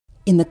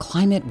In the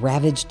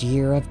climate-ravaged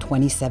year of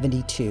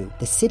 2072,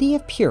 the city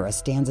of Pura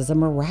stands as a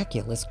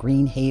miraculous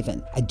green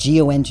haven, a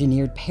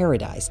geoengineered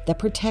paradise that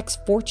protects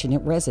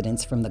fortunate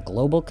residents from the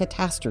global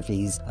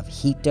catastrophes of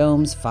heat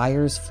domes,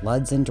 fires,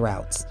 floods, and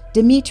droughts.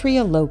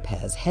 Demetria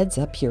Lopez heads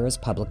up Pura's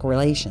public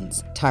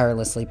relations,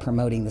 tirelessly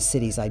promoting the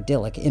city's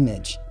idyllic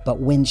image. But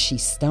when she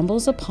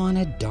stumbles upon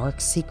a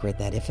dark secret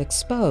that, if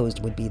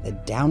exposed, would be the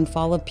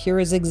downfall of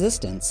Pura's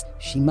existence,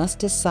 she must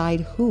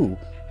decide who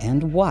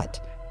and what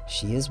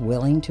she is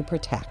willing to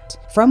protect.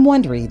 From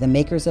Wondery, the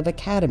makers of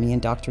Academy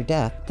and Dr.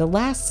 Death, The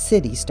Last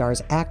City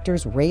stars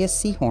actors Reyes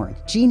Sehorn,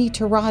 Jeannie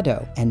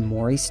Torrado, and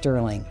Maury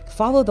Sterling.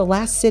 Follow The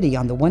Last City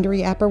on the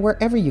Wondery app or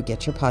wherever you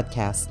get your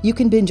podcasts. You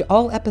can binge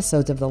all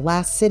episodes of The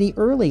Last City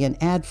early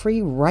and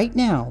ad-free right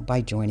now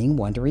by joining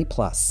Wondery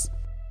Plus.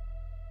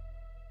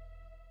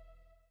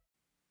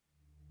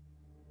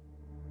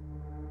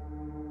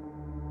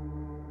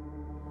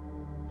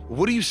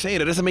 What are you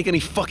saying? It doesn't make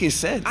any fucking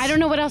sense. I don't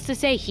know what else to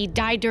say. He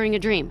died during a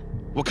dream.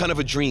 What kind of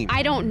a dream?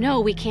 I don't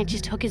know. We can't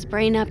just hook his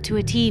brain up to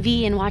a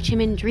TV and watch him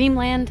in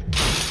dreamland.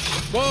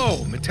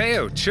 Whoa,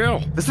 Mateo,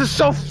 chill. This is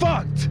so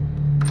fucked!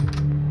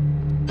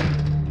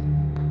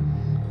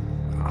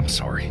 I'm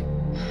sorry.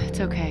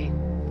 It's okay.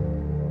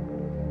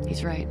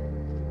 He's right.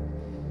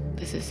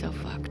 This is so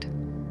fucked.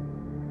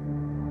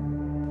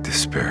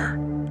 Despair.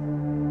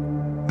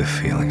 The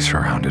feeling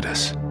surrounded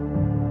us.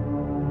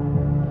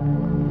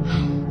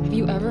 Have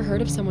you ever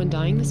heard of someone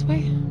dying this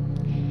way?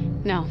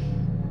 No.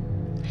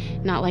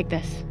 Not like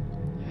this.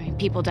 I mean,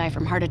 people die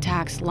from heart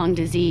attacks, lung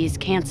disease,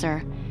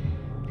 cancer.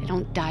 They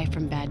don't die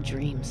from bad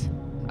dreams.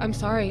 I'm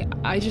sorry,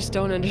 I just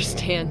don't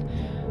understand.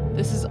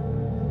 This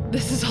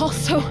is all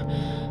so...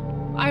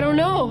 I don't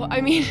know.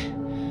 I mean,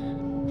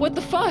 what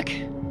the fuck?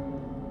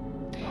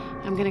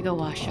 I'm gonna go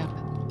wash up.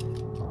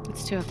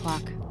 It's 2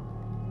 o'clock.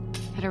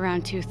 At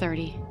around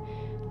 2:30,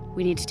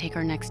 we need to take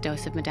our next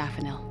dose of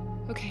modafinil.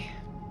 Okay.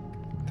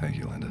 Thank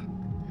you, Linda.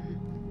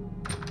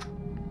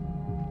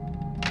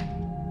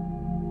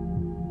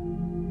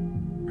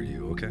 Are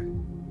you okay?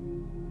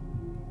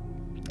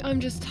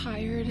 I'm just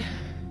tired.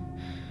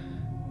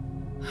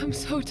 I'm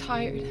so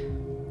tired.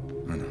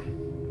 I know.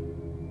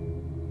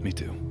 Me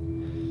too.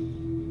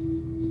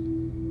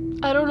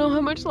 I don't know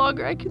how much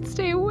longer I can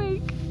stay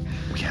awake.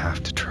 We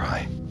have to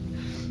try.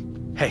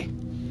 Hey,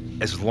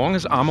 as long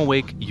as I'm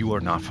awake, you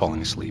are not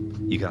falling asleep.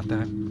 You got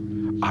that?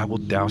 I will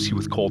douse you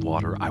with cold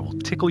water. I will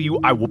tickle you.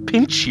 I will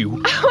pinch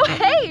you. Oh,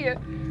 hey!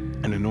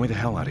 And annoy the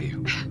hell out of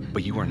you.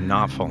 But you are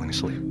not falling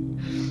asleep.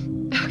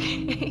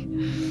 Okay.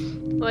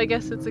 Well, I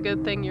guess it's a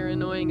good thing you're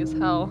annoying as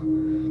hell.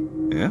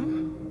 Yeah?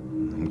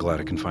 I'm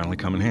glad it can finally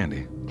come in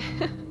handy.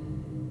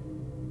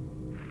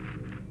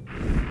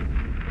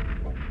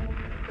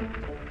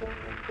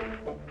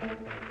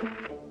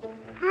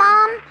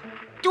 Mom,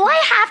 do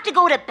I have to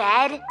go to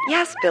bed?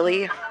 Yes,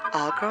 Billy.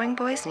 All growing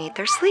boys need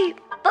their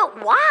sleep.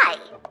 But why?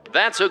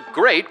 That's a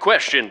great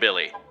question,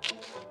 Billy.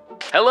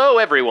 Hello,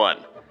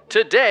 everyone.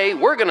 Today,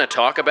 we're going to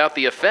talk about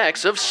the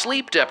effects of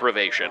sleep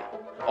deprivation.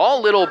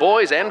 All little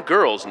boys and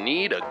girls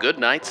need a good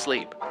night's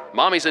sleep.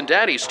 Mommies and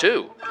daddies,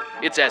 too.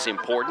 It's as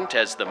important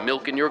as the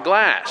milk in your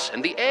glass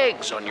and the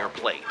eggs on your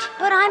plate.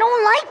 But I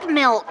don't like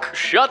milk.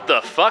 Shut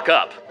the fuck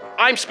up.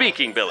 I'm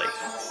speaking, Billy.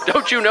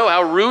 Don't you know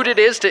how rude it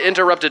is to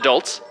interrupt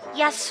adults?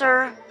 Yes,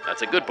 sir.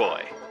 That's a good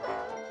boy.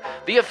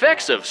 The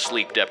effects of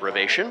sleep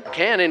deprivation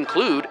can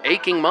include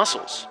aching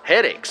muscles,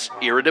 headaches,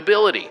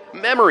 irritability,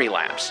 memory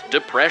lapse,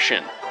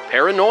 depression,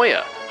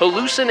 paranoia,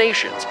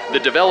 hallucinations, the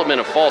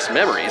development of false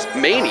memories,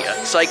 mania,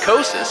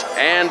 psychosis,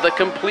 and the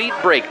complete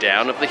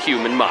breakdown of the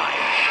human mind.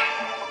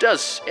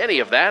 Does any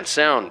of that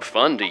sound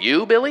fun to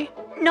you, Billy?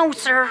 No,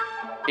 sir.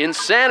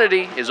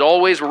 Insanity is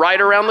always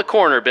right around the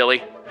corner,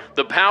 Billy.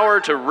 The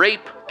power to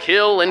rape,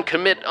 kill, and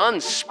commit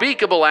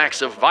unspeakable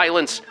acts of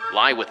violence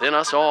lie within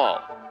us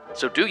all.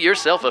 So do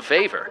yourself a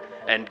favor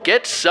and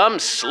get some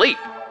sleep.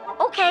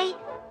 Okay.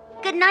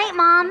 Good night,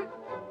 Mom.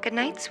 Good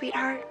night,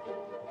 sweetheart.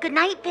 Good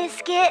night,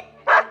 Biscuit.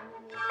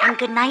 And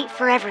good night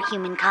forever,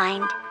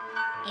 humankind.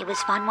 It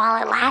was fun while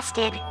it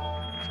lasted.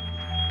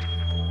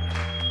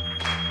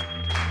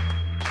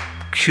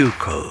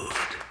 Q-Code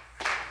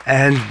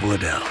and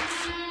Wood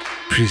Elf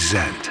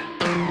present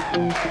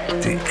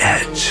The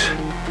Edge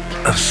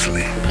of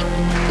Sleep.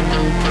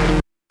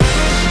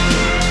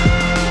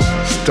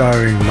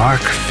 Starring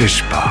Mark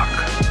Fishbach.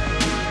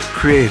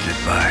 Created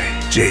by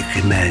Jake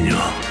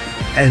Emanuel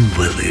and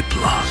Willie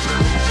Block.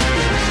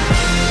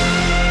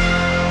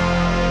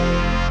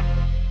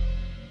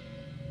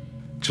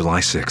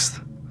 July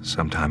 6th,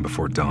 sometime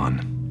before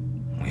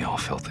dawn. We all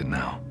felt it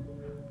now.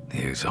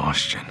 The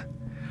exhaustion.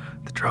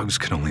 The drugs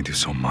could only do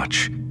so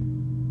much.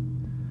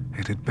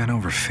 It had been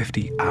over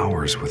 50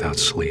 hours without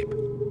sleep.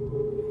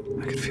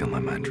 I could feel my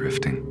mind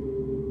drifting.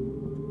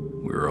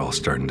 We were all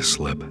starting to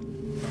slip.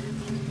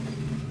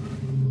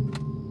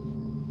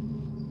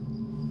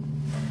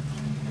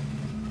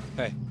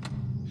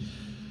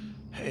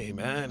 Hey,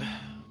 man.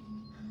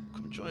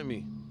 Come join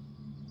me.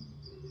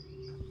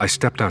 I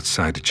stepped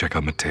outside to check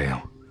on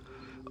Mateo.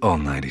 All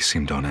night he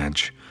seemed on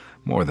edge,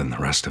 more than the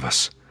rest of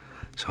us.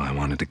 so I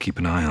wanted to keep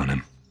an eye on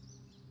him.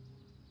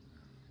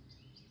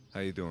 How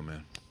you doing,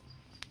 man?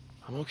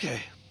 I'm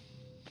okay.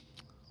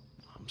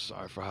 I'm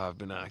sorry for how I've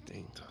been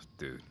acting.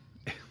 Dude,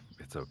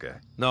 it's okay.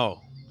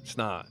 No, it's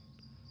not.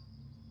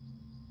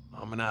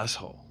 I'm an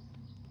asshole.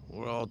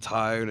 We're all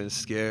tired and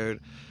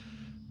scared.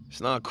 It's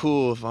not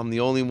cool if I'm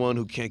the only one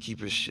who can't keep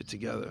his shit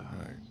together. All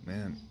right,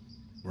 man.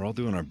 We're all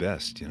doing our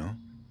best, you know?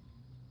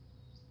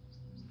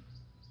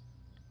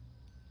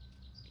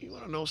 You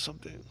wanna know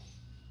something?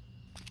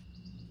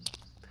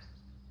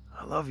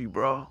 I love you,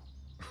 bro.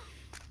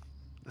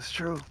 It's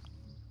true.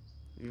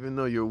 Even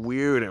though you're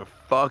weird and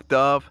fucked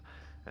up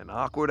and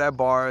awkward at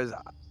bars,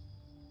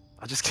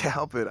 I just can't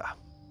help it.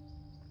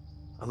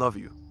 I love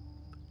you.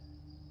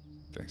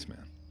 Thanks,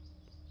 man.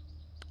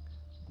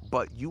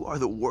 But you are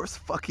the worst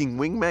fucking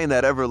wingman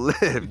that ever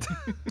lived.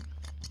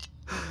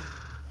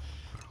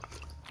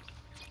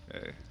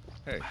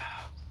 Hey.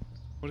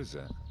 What is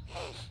that?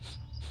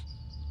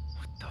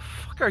 What the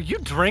fuck are you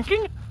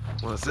drinking?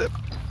 Want a sip?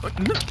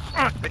 Come here.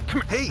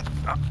 Hey!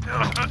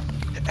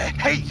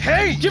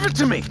 Hey! Give it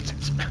to me!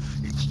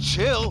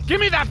 Chill. Give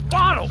me that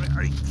bottle!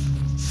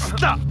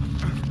 Stop!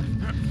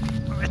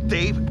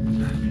 Dave,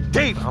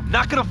 I'm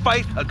not gonna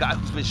fight a guy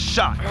who's been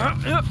shot.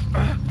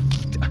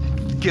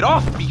 Get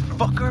off me,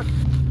 fucker!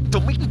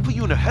 Don't make me put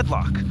you in a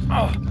headlock.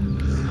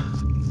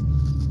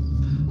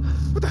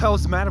 What the hell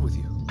is the matter with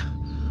you?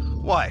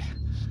 What?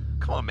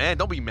 Come on, man,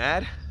 don't be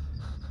mad.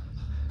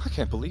 I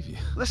can't believe you.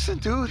 Listen,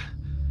 dude.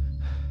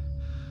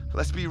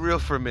 Let's be real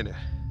for a minute.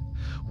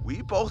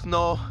 We both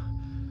know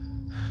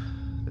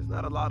there's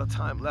not a lot of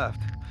time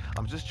left.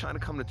 I'm just trying to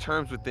come to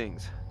terms with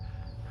things.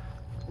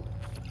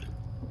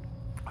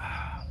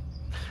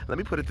 Let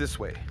me put it this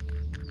way.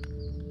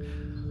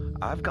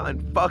 I've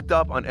gotten fucked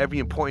up on every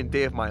important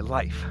day of my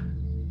life.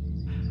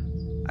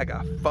 I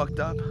got fucked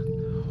up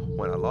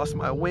when I lost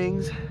my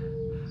wings.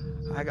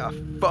 I got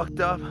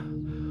fucked up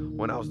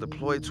when I was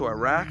deployed to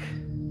Iraq.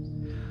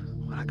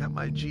 When I got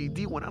my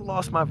GED, when I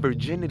lost my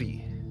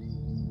virginity.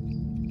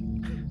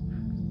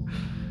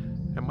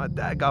 And my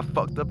dad got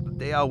fucked up the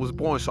day I was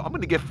born, so I'm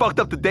gonna get fucked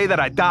up the day that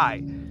I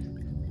die.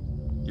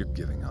 You're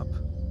giving up.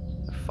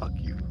 Fuck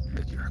you.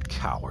 You're a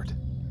coward.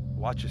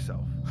 Watch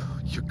yourself.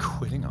 You're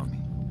quitting on me.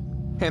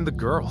 And the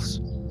girls.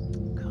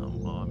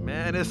 Come on,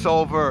 man, it's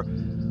over.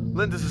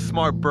 Linda's a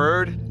smart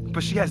bird,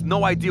 but she has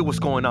no idea what's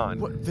going on.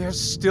 What? There's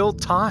still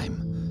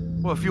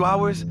time. Well, a few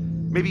hours,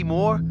 maybe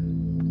more.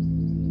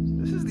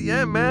 This is the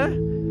end, man.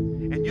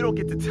 And you don't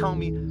get to tell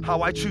me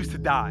how I choose to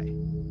die.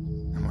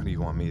 And what do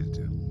you want me to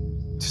do?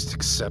 Just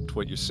accept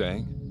what you're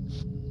saying?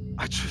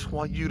 I just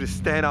want you to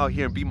stand out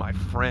here and be my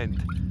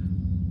friend.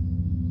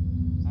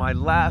 My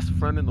last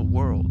friend in the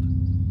world.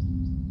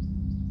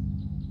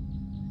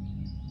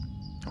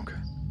 Okay.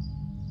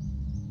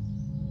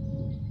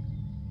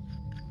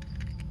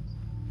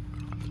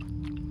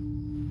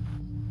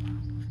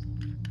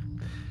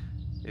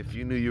 If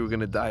you knew you were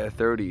gonna die at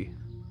 30,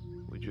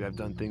 would you have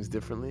done things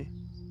differently?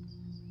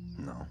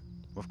 No,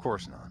 of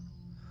course not.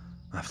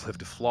 I've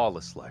lived a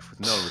flawless life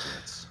with no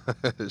regrets.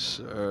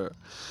 Sure.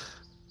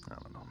 I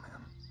don't know,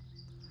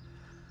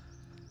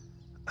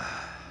 man.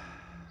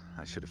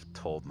 I should have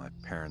told my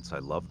parents I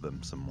loved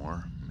them some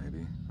more,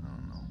 maybe. I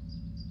don't know.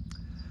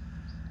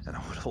 And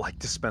I would have liked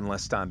to spend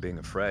less time being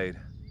afraid.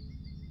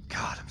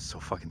 God, I'm so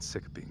fucking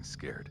sick of being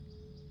scared.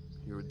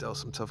 You were dealt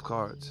some tough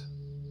cards.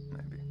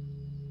 Maybe.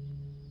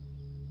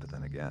 But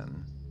then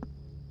again,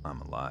 I'm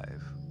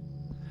alive.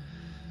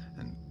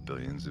 And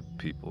billions of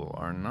people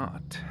are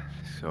not.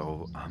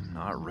 So I'm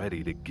not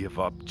ready to give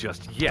up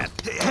just yet.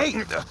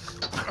 Hey!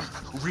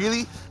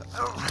 Really?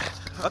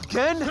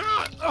 Again?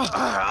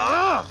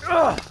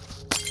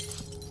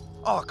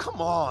 Oh,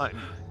 come on.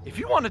 If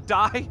you want to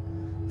die,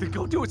 then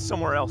go do it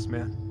somewhere else,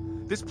 man.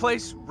 This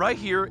place right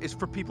here is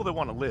for people that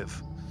want to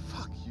live.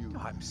 Fuck you.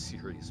 I'm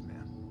serious,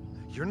 man.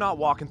 You're not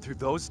walking through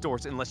those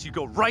doors unless you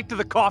go right to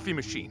the coffee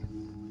machine.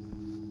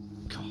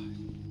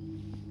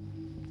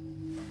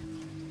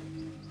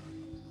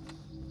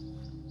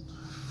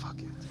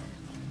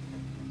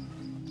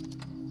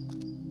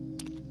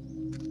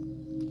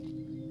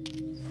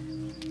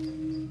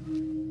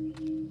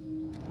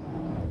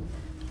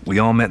 We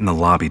all met in the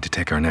lobby to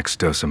take our next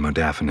dose of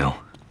modafinil.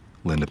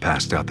 Linda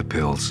passed out the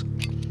pills.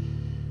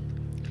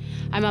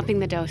 I'm upping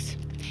the dose.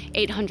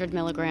 800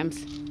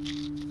 milligrams.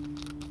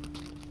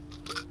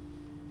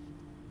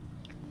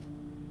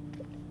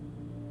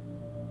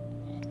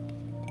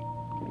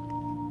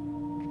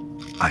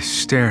 I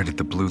stared at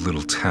the blue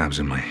little tabs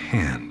in my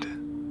hand,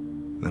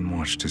 then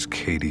watched as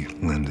Katie,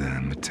 Linda,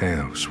 and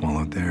Mateo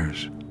swallowed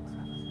theirs.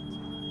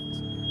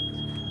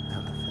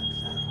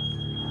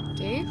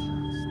 Dave?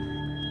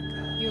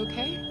 You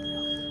okay?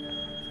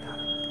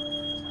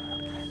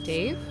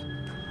 Dave?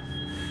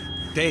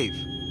 Dave.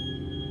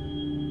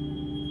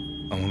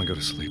 I want to go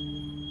to sleep.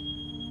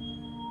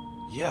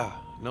 Yeah,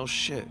 no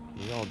shit.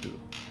 We all do.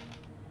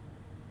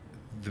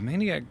 The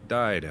maniac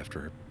died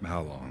after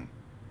how long?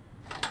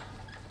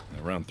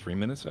 Around 3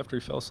 minutes after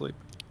he fell asleep?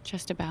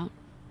 Just about.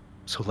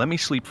 So let me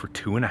sleep for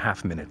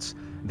 2.5 minutes,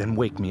 then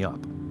wake me up.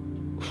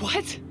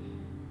 What?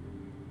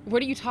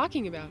 What are you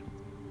talking about?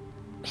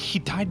 He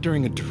died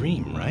during a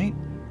dream, right?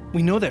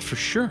 We know that for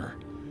sure.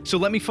 So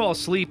let me fall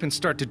asleep and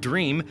start to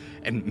dream,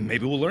 and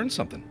maybe we'll learn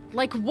something.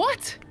 Like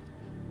what?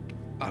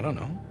 I don't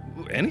know.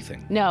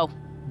 Anything. No.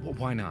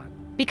 Why not?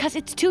 Because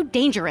it's too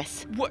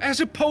dangerous. As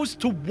opposed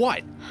to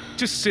what?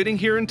 Just sitting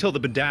here until the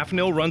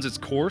modafinil runs its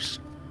course?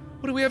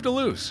 What do we have to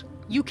lose?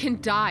 You can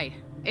die.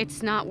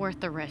 It's not worth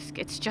the risk.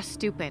 It's just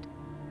stupid.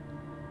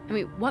 I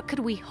mean, what could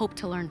we hope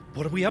to learn?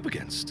 What are we up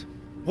against?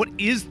 What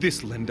is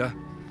this, Linda?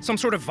 Some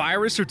sort of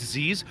virus or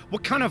disease?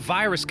 What kind of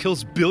virus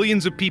kills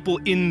billions of people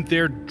in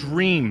their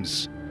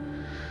dreams?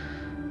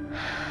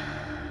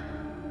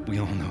 We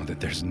all know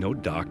that there's no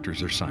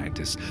doctors or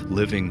scientists,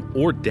 living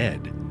or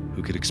dead,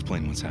 who could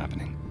explain what's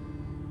happening.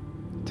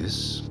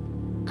 This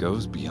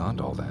goes beyond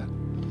all that.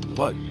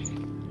 What?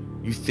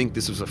 You think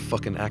this was a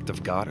fucking act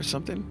of God or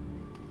something?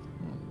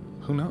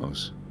 Who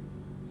knows?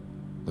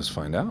 Let's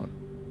find out.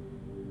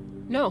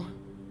 No.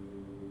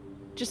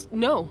 Just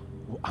no.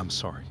 I'm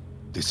sorry.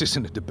 This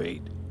isn't a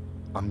debate.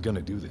 I'm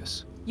gonna do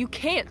this. You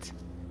can't.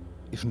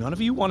 If none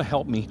of you want to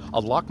help me,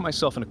 I'll lock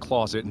myself in a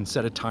closet and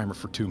set a timer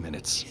for 2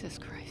 minutes. Jesus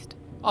Christ.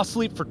 I'll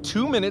sleep for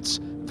 2 minutes,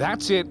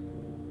 that's it.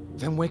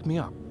 Then wake me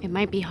up. It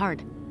might be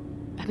hard.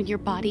 I mean, your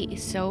body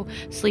is so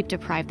sleep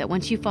deprived that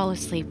once you fall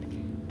asleep,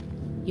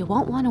 you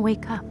won't want to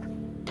wake up.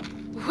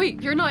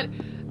 Wait, you're not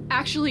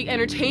actually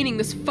entertaining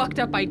this fucked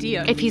up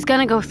idea. If he's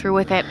gonna go through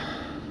with it,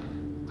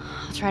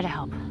 I'll try to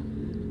help.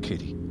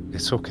 Katie,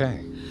 it's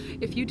okay.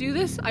 If you do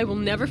this, I will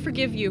never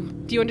forgive you.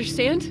 Do you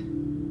understand?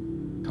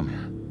 Come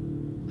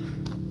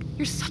here.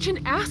 You're such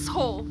an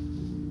asshole.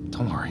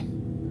 Don't worry.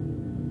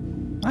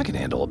 I can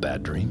handle a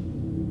bad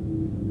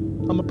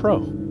dream. I'm a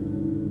pro.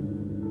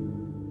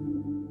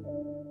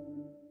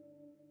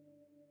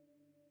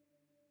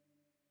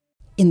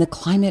 In the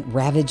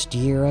climate-ravaged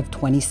year of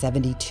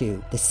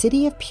 2072, the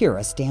city of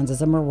Pura stands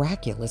as a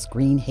miraculous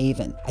green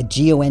haven, a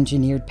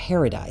geoengineered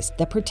paradise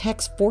that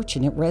protects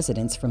fortunate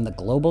residents from the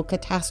global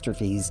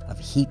catastrophes of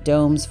heat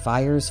domes,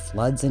 fires,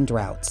 floods, and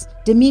droughts.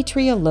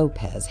 Demetria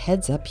Lopez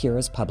heads up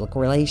Pura's public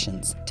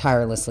relations,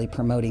 tirelessly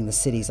promoting the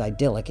city's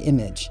idyllic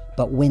image.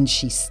 But when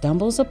she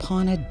stumbles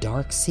upon a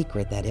dark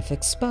secret that, if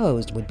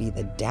exposed, would be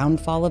the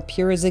downfall of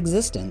Pura's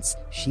existence,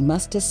 she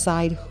must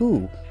decide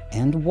who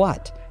and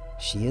what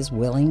she is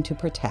willing to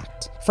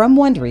protect. From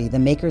Wondery, the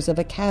makers of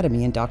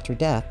Academy and Dr.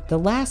 Death, The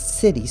Last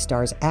City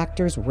stars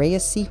actors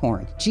Reyes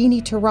Sehorn,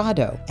 Jeannie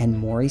Torrado, and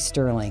Maury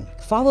Sterling.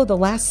 Follow The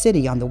Last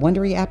City on the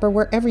Wondery app or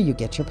wherever you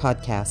get your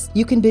podcasts.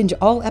 You can binge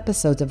all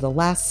episodes of The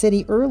Last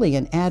City early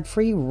and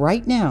ad-free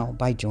right now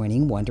by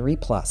joining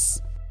Wondery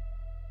Plus.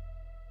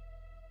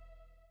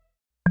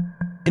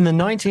 In the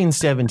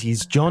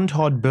 1970s, John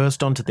Todd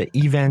burst onto the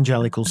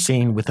evangelical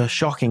scene with a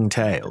shocking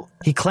tale.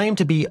 He claimed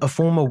to be a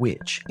former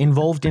witch,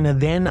 involved in a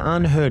then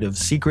unheard-of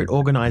secret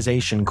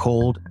organization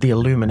called the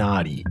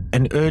Illuminati,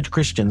 and urged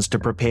Christians to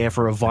prepare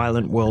for a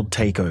violent world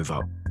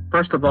takeover.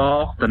 First of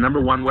all, the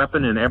number one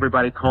weapon in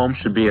everybody's home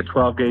should be a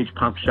 12-gauge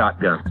pump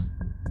shotgun.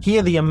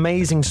 Hear the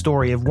amazing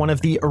story of one of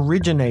the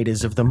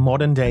originators of the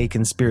modern-day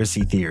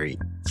conspiracy theory.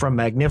 From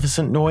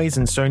Magnificent Noise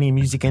and Sony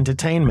Music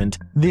Entertainment,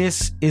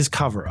 this is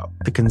Cover Up,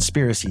 the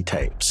Conspiracy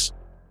Tapes.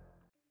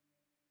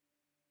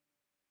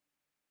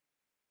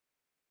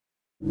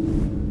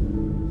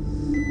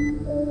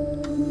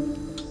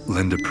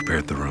 Linda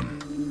prepared the room.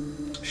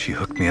 She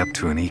hooked me up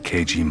to an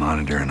EKG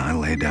monitor and I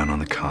lay down on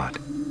the cot.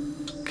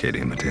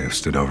 Katie and Mateo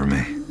stood over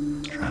me,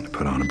 trying to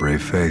put on a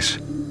brave face.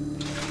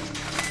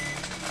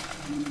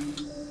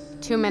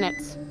 2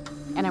 minutes,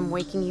 and I'm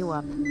waking you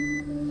up.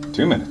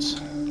 2 minutes.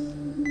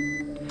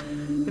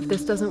 If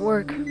this doesn't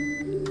work,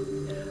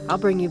 I'll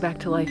bring you back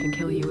to life and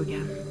kill you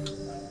again.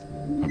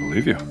 I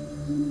believe you.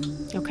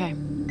 Okay.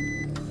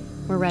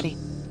 We're ready.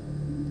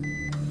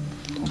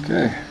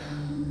 Okay.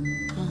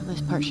 Well, this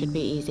part should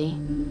be easy.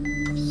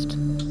 Just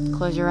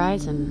close your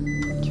eyes and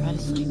try to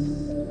sleep.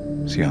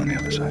 See you on the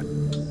other side.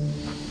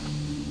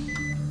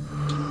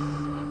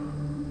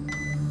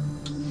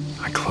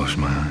 I closed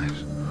my eyes.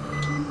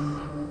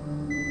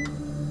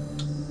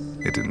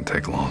 It didn't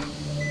take long.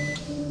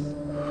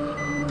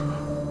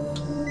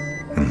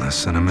 In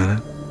less than a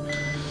minute,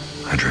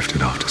 I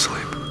drifted off to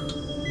sleep.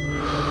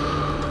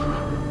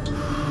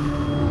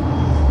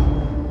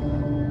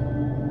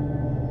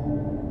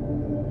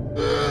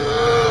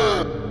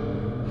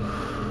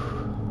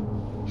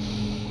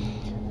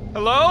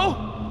 Hello?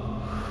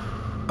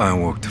 I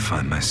awoke to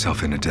find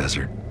myself in a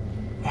desert,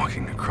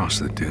 walking across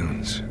the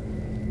dunes.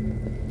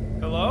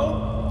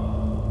 Hello?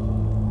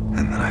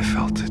 And then I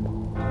felt it.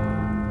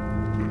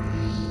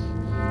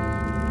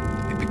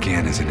 It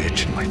began as an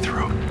itch in my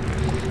throat.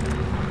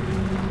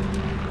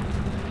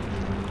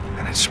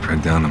 And it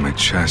spread down to my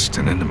chest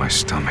and into my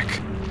stomach.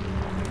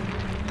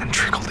 Then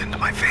trickled into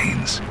my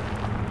veins.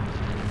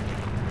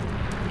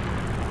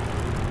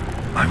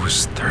 I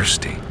was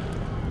thirsty.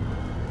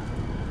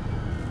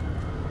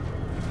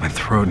 My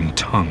throat and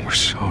tongue were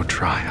so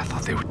dry, I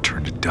thought they would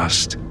turn to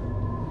dust.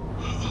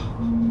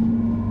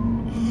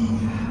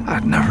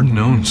 I'd never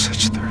known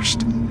such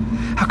thirst.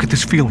 How could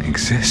this feeling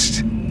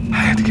exist? I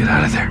had to get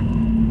out of there.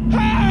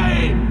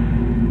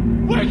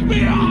 Wake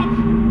me up!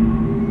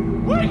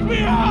 Wake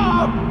me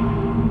up!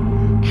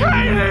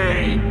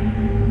 Katie!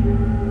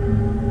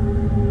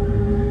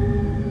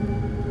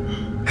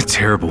 A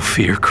terrible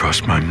fear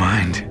crossed my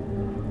mind.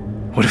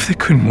 What if they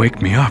couldn't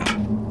wake me up?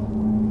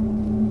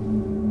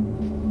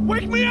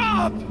 Wake me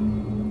up!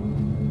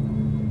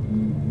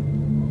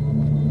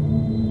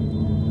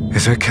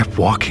 As I kept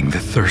walking, the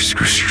thirst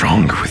grew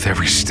stronger with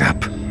every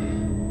step.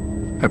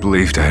 I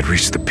believed I had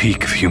reached the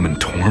peak of human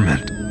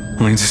torment,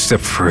 only to step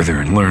further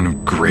and learn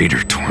of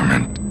greater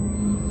torment.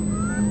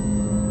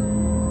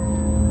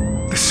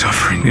 The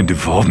suffering had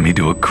evolved me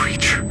to a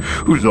creature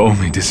whose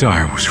only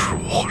desire was for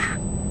water.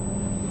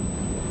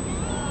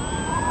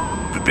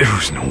 But there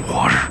was no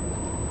water,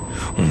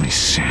 only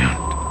sand,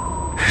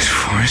 as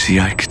far as the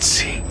eye could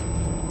see.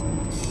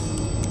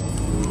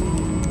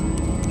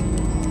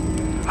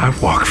 I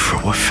walked for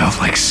what felt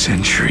like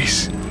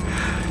centuries.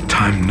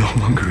 Time no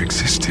longer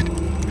existed.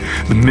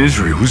 The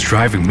misery was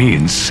driving me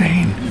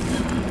insane.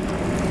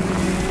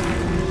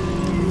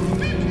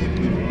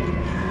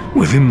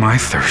 Within my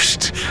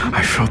thirst,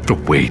 I felt the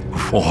weight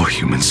of all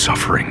human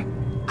suffering.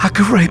 I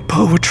could write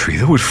poetry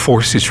that would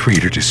force its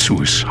reader to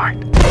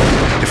suicide.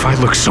 If I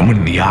looked someone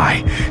in the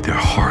eye, their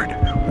heart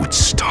would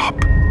stop.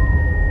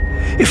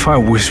 If I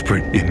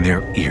whispered in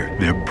their ear,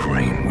 their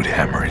brain would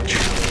hemorrhage.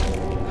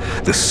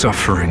 The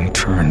suffering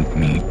turned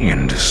me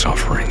into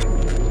suffering.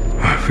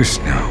 I was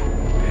now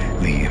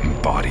the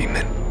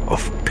embodiment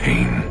of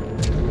pain.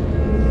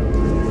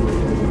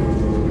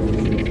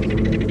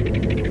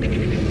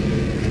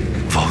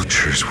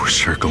 Vultures were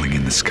circling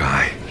in the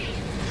sky.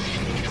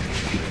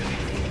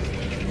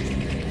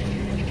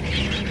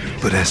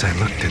 But as I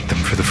looked at them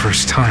for the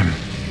first time,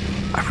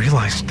 I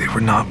realized they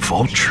were not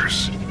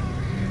vultures.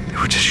 They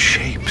were just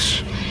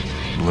shapes,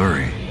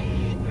 blurry,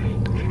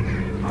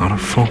 out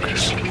of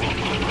focus.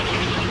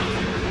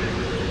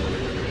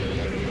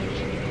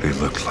 They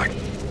looked like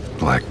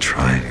black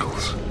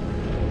triangles.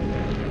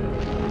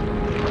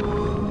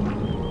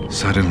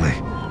 Suddenly,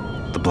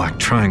 the black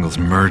triangles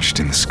merged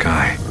in the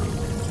sky,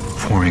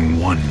 forming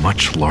one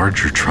much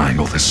larger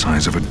triangle the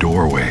size of a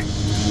doorway.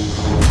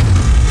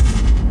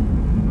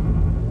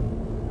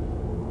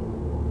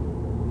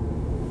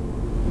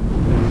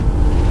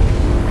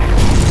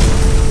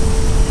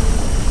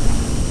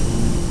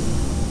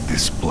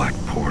 This black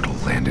portal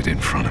landed in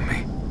front of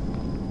me.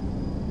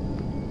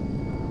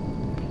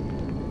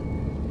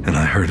 And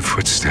I heard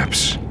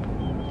footsteps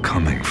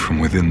coming from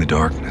within the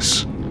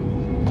darkness.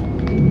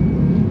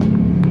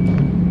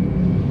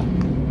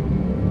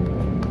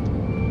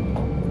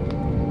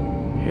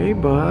 Hey,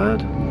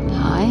 bud.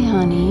 Hi,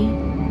 honey.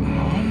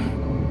 Mom.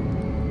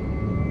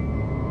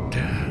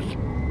 Dad.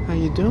 How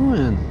you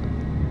doing?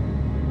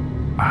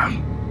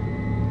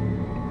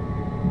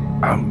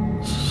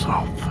 I'm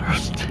so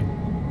thirsty.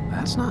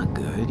 That's not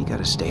good. You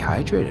gotta stay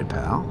hydrated,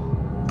 pal.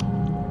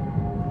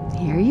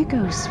 Here you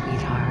go,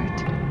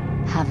 sweetheart.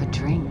 Have a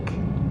drink.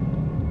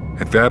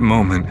 At that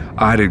moment,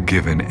 I'd have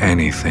given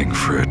anything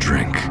for a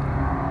drink.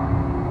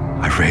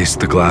 I raised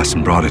the glass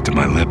and brought it to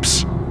my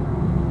lips.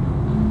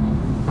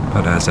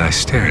 But as I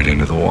stared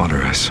into the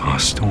water, I saw a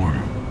storm.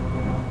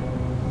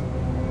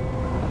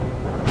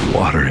 The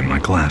water in my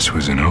glass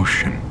was an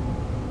ocean,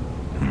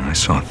 and I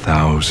saw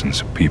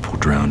thousands of people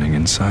drowning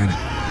inside it.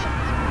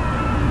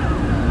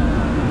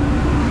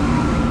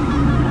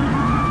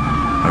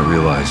 I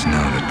realized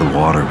now that the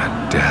water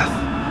meant death,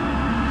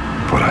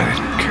 but I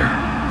didn't care.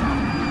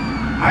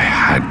 I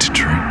had to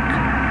drink.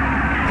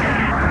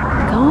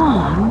 Go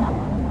on.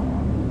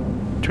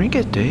 Drink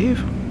it,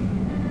 Dave.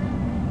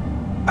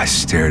 I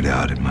stared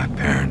out at my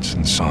parents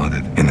and saw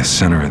that in the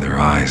center of their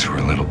eyes were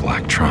little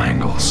black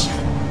triangles.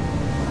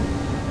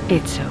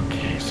 It's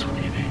okay,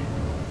 sweetie.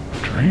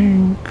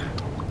 Drink.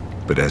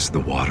 But as the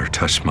water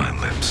touched my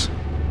lips,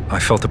 I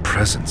felt a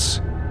presence.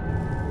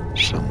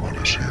 Someone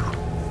is here.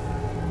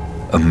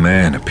 A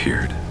man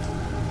appeared.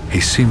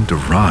 He seemed to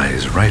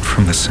rise right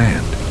from the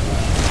sand.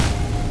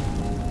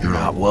 You're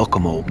not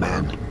welcome, old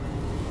man.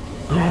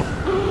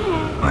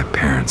 My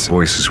parents'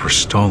 voices were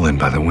stolen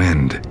by the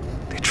wind.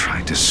 They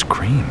tried to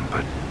scream,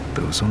 but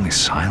there was only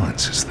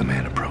silence as the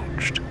man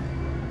approached.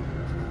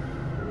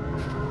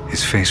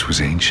 His face was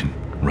ancient,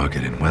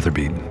 rugged, and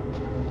weather-beaten.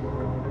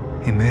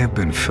 He may have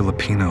been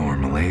Filipino or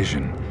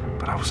Malaysian,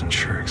 but I wasn't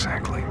sure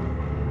exactly.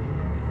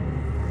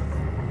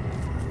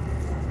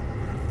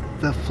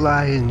 The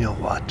fly in your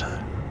water.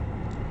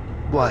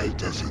 Why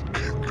does it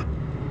kick?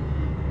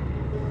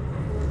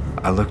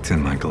 I looked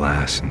in my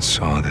glass and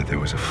saw that there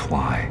was a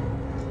fly,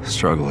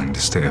 struggling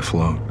to stay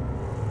afloat.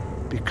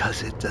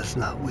 Because it does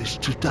not wish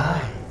to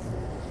die.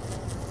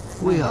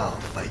 We all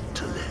fight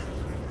to live.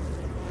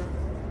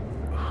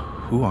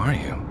 Who are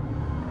you?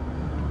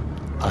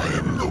 I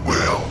am the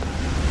whale.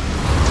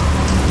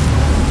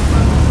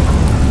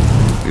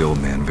 The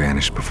old man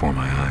vanished before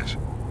my eyes.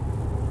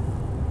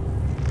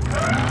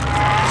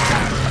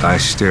 I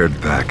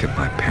stared back at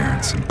my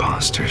parents'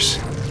 imposters.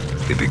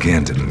 They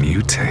began to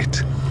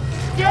mutate.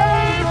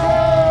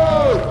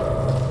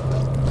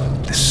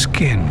 The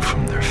skin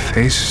from their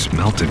faces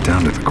melted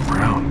down to the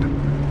ground.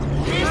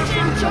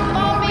 Listen to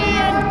Mommy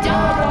and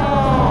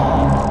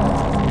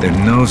Dada! Their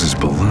noses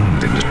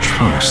ballooned into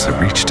trunks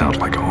that reached out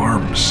like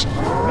arms.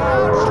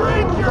 Now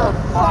drink your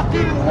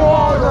fucking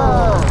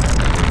water!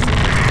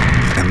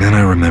 And then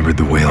I remembered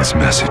the whale's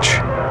message.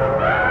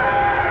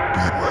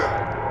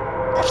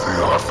 Beware of the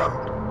orphan.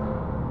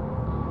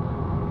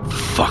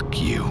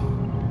 Fuck you.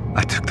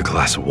 I took the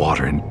glass of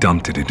water and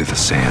dumped it into the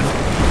sand.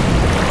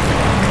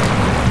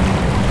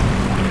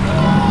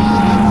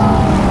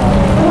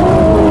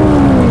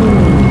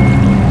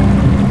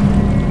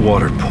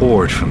 Water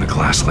poured from the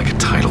glass like a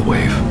tidal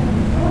wave.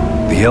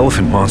 The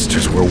elephant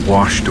monsters were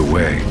washed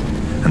away,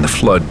 and the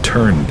flood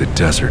turned the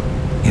desert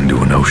into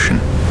an ocean.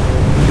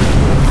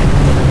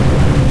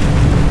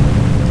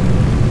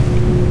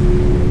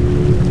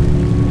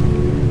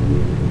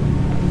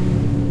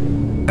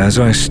 As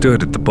I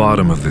stood at the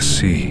bottom of the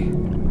sea,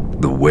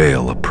 the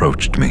whale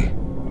approached me.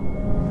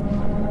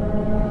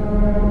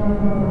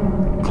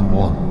 Come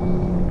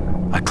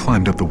on. I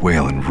climbed up the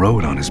whale and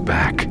rode on his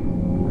back.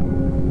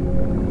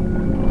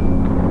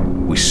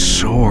 We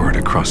soared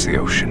across the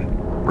ocean,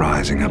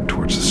 rising up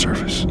towards the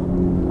surface.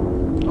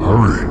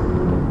 Hurry.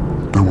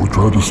 They will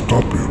try to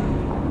stop you.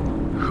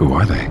 Who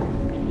are they?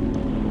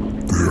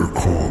 They are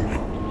called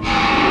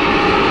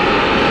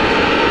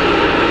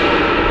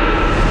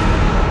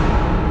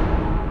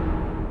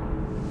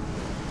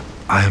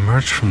I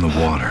emerged from the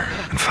water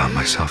and found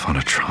myself on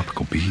a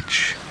tropical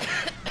beach.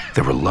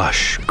 There were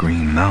lush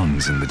green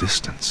mountains in the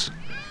distance.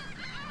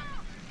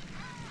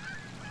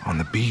 On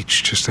the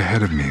beach just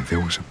ahead of me, there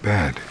was a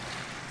bed.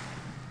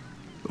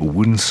 A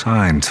wooden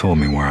sign told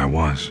me where I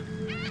was.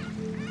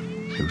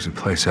 It was a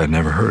place I'd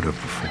never heard of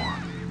before.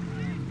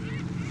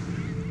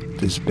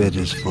 This bed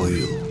is for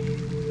you.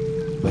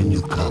 When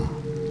you come,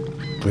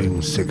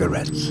 bring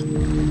cigarettes. Give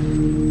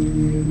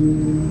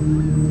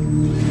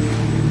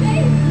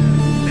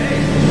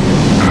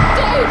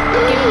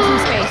him some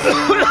space.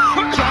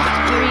 Just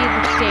breathe,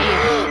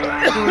 Dave.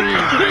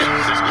 Breathe.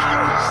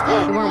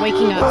 You weren't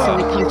waking up, so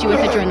we pumped you with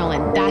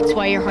adrenaline. That's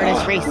why your heart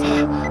is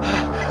racing.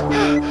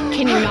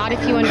 Can you nod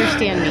if you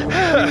understand me?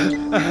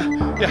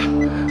 Yeah.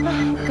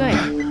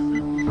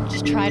 Good.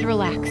 Just try to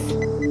relax.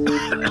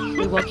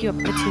 We woke you up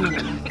for 2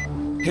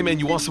 minutes. Hey man,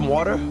 you want some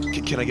water?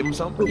 Can I give him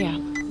some? Yeah.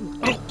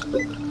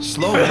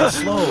 Slow, man,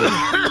 slow.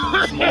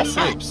 Small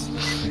sips.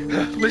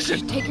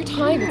 Listen. Take your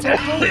time, it's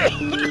okay.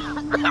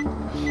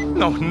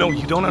 No,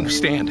 you don't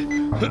understand.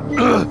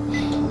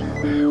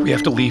 We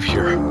have to leave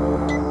here.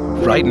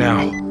 Right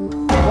now.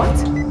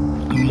 What?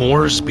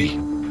 Moresby.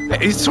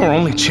 It's our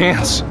only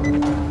chance.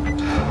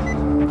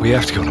 We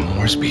have to go to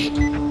Moresby.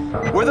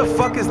 Where the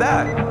fuck is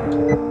that?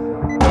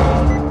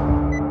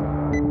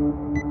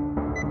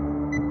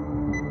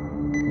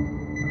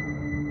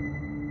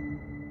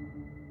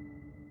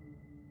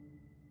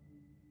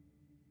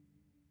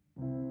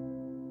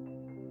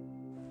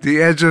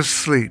 The Edge of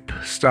Sleep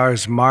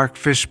stars Mark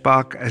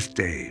Fishbach as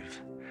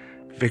Dave,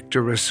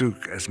 Victor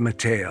Rasuk as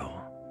Mateo,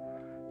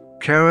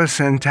 Cara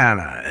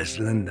Santana as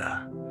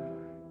Linda,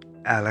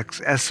 Alex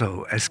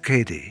Esso as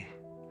Katie,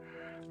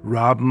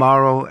 Rob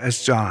Morrow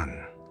as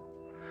John,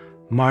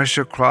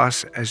 Marcia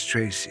Cross as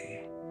Tracy,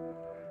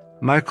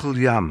 Michael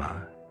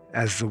Yama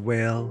as the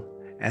Whale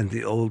and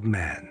the Old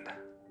Man,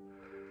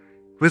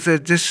 with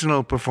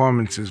additional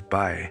performances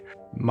by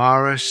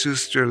Mara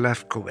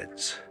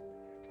Schuster-Lefkowitz,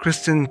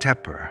 Kristen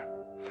Tepper,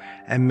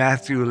 and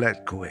Matthew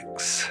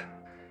Letkowicz.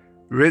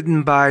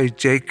 Written by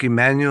Jake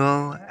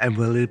Emanuel and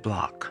Willie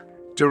Block.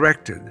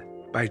 Directed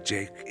by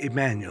Jake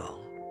Emanuel.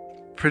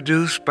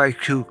 Produced by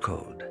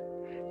Q-Code,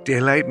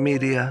 Daylight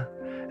Media,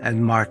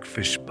 and Mark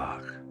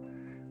Fishbach.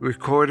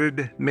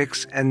 Recorded,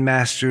 mixed, and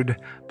mastered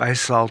by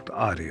Salt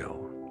Audio.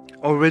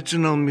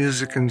 Original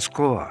music and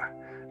score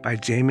by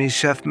Jamie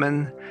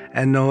Sheffman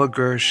and Noah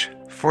Gersh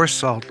for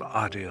Salt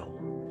Audio.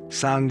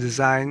 Sound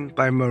design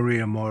by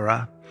Maria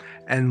Mora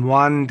and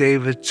Juan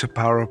David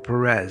Chaparro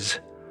Perez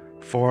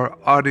for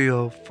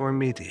Audio for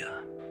Media.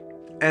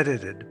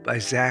 Edited by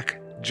Zach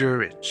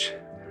Jurich.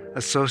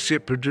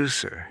 Associate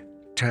producer,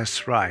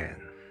 Tess Ryan.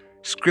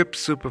 Script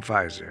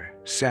supervisor,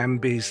 Sam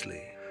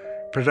Beasley.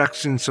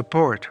 Production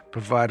support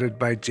provided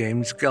by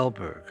James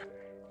Gelberg.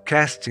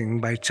 Casting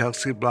by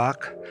Chelsea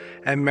Block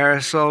and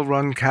Marisol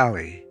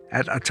Roncalli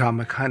at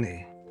Atomic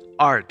Honey.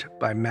 Art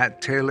by Matt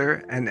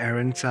Taylor and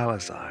Aaron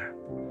Salazar.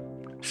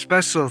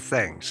 Special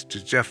thanks to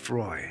Jeff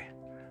Roy,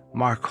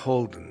 Mark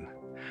Holden,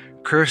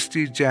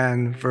 Kirsty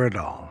Jan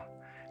Verdal,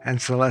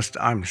 and Celeste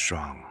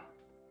Armstrong.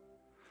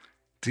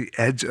 The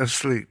Edge of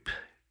Sleep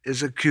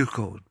is a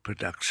Q-Code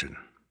production.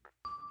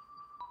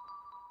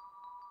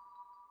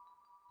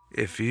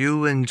 If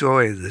you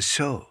enjoy the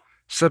show,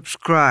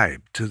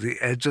 subscribe to The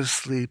Edge of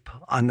Sleep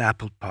on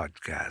Apple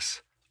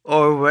Podcasts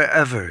or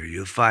wherever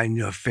you find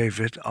your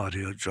favorite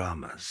audio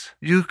dramas.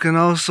 You can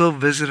also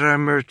visit our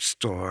merch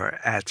store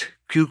at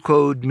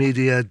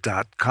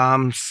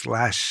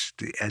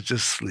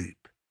qcodemedia.com/theedgeofsleep.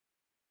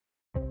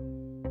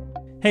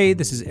 Hey,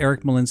 this is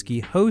Eric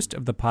Molinsky, host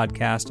of the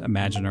podcast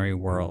Imaginary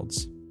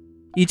Worlds.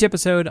 Each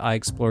episode, I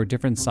explore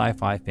different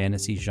sci-fi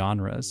fantasy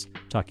genres,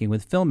 talking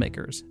with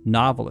filmmakers,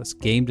 novelists,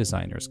 game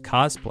designers,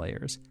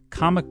 cosplayers,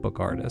 comic book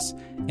artists,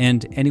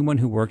 and anyone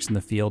who works in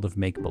the field of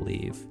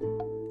make-believe.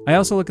 I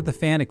also look at the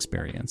fan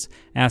experience,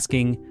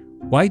 asking,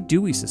 why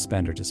do we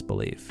suspend our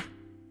disbelief?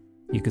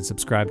 You can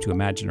subscribe to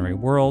Imaginary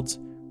Worlds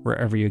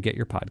wherever you get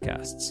your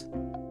podcasts.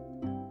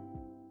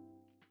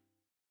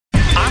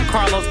 I'm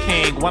Carlos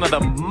King, one of the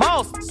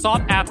most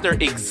sought-after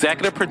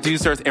executive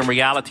producers in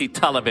reality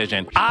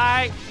television.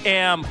 I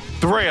am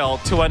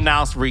thrilled to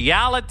announce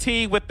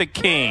Reality with the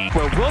King,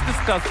 where we'll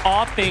discuss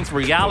all things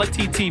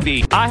reality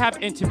TV. I have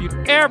interviewed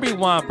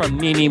everyone from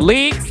Nene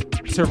Leakes,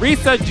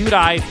 Teresa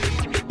Giudice,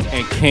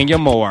 and Kenya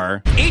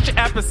Moore. Each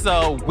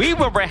episode, we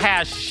will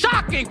rehash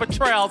shocking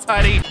betrayals,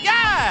 honey.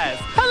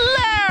 Yes!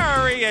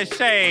 Hilarious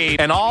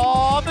shade and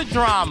all the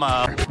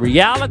drama.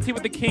 Reality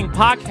with the King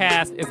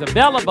podcast is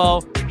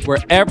available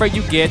wherever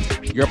you get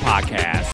your podcasts.